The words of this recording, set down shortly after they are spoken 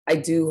I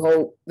do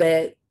hope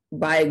that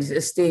by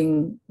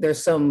existing,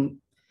 there's some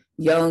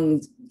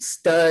young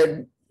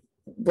stud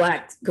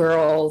Black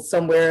girl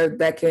somewhere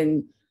that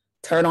can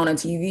turn on a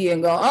TV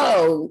and go,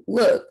 oh,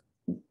 look,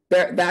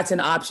 that's an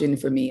option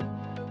for me.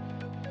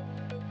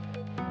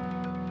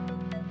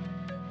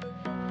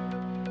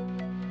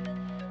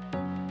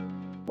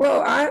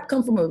 Well, I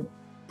come from a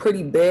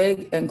pretty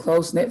big and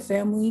close-knit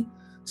family.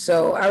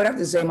 So I would have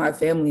to say my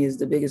family is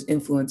the biggest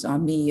influence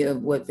on me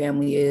of what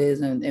family is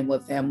and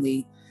what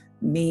family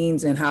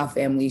means and how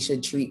family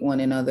should treat one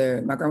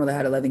another. My grandmother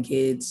had 11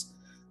 kids.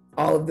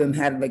 All of them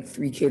had like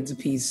 3 kids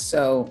apiece.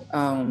 So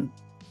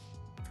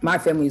my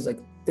family is like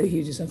the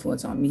hugest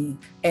influence on me.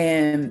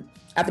 And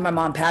after my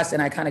mom passed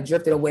and I kind of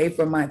drifted away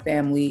from my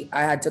family,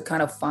 I had to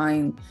kind of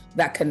find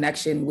that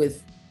connection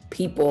with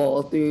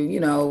people through,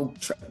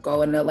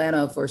 going to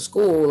Atlanta for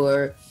school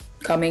or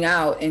coming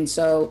out. And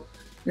so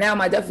now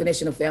my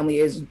definition of family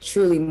is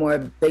truly more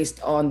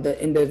based on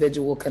the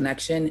individual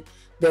connection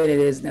than it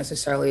is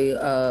necessarily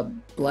a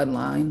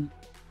bloodline.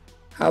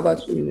 How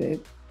about you,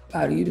 babe?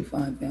 How do you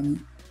define family?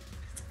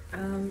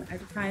 I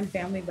define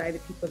family by the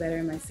people that are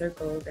in my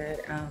circle that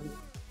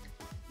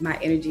my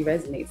energy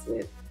resonates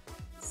with.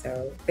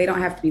 So they don't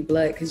have to be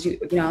blood because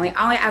I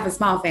only have a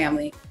small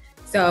family.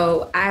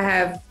 So I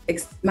have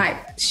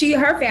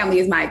her family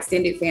is my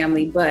extended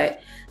family,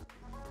 but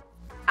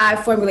I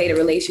formulated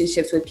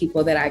relationships with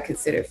people that I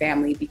consider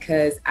family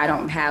because I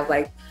don't have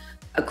like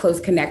a close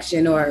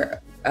connection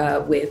or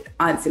with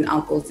aunts and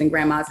uncles and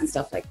grandmas and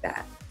stuff like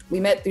that. We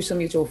met through some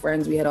mutual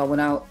friends. We had all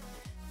went out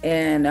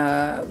and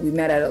we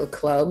met at a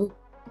club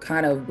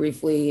kind of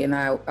briefly, and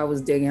I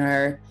was digging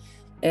her.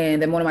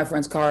 And then one of my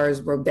friend's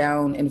cars broke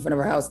down in front of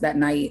her house that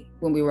night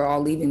when we were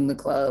all leaving the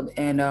club.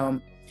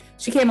 And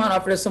she came out,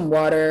 offered us some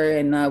water,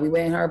 and we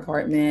went in her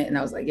apartment, and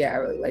I was like, yeah, I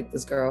really like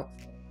this girl.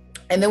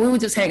 And then we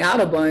would just hang out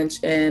a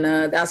bunch, and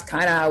that's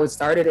kind of how it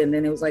started. And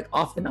then it was like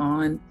off and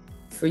on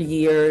for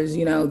years,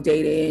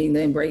 dating,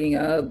 then breaking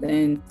up,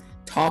 then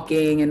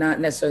talking and not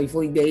necessarily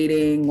fully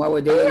dating while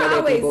we're dating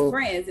other people. We were always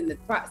friends in the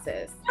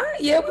process.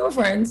 Yeah, we were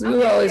friends. We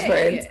were always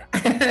friends.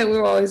 Yeah. We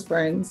were always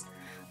friends.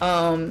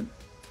 And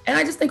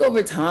I just think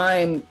over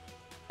time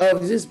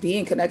of just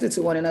being connected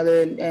to one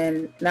another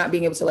and not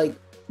being able to like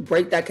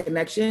break that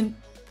connection,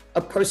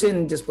 a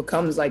person just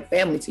becomes like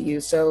family to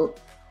you. So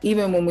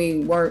even when we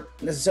weren't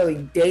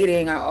necessarily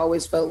dating, I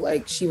always felt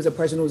like she was a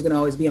person who was going to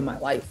always be in my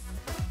life.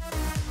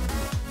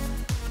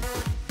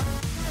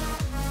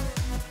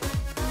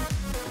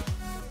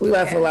 We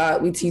laugh a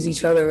lot. We tease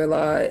each other a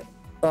lot.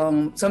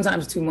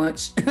 Sometimes too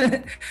much.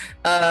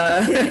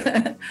 And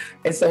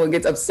someone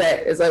gets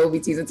upset. It's like we'll be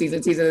teasing. And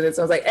then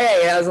someone's like,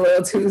 hey, that was a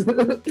little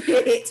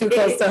too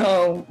close to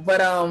home.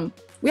 But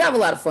we have a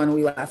lot of fun.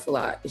 We laugh a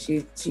lot.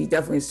 She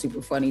definitely is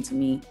super funny to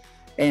me.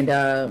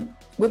 And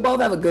we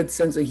both have a good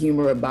sense of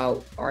humor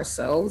about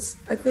ourselves,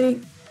 I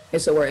think.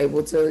 And so we're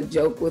able to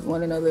joke with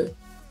one another.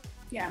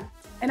 Yeah.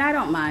 And I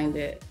don't mind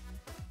it.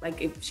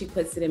 Like if she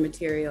puts it in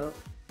material.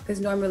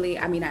 Because normally,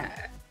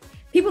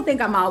 people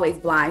think I'm always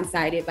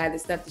blindsided by the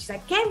stuff that she's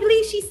like, can't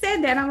believe she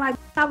said that. I'm like,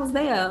 I was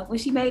there when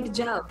she made the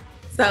joke.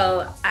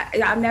 So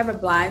I'm never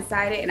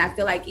blindsided. And I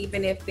feel like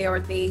even if there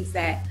were things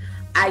that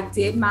I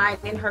did mind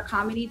in her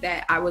comedy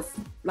that I was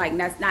like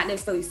not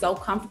necessarily so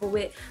comfortable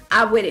with,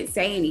 I wouldn't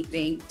say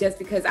anything just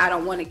because I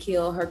don't want to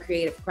kill her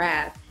creative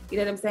craft. You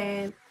know what I'm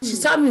saying?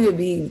 She's taught me to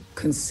be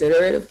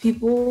considerate of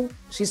people.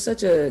 She's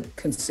such a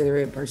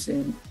considerate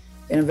person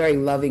and a very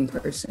loving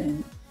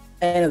person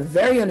and a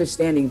very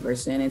understanding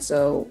person. And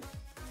so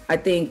I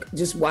think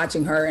just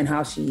watching her and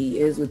how she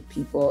is with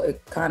people,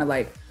 it kind of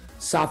like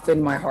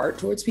softened my heart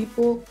towards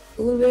people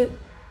a little bit.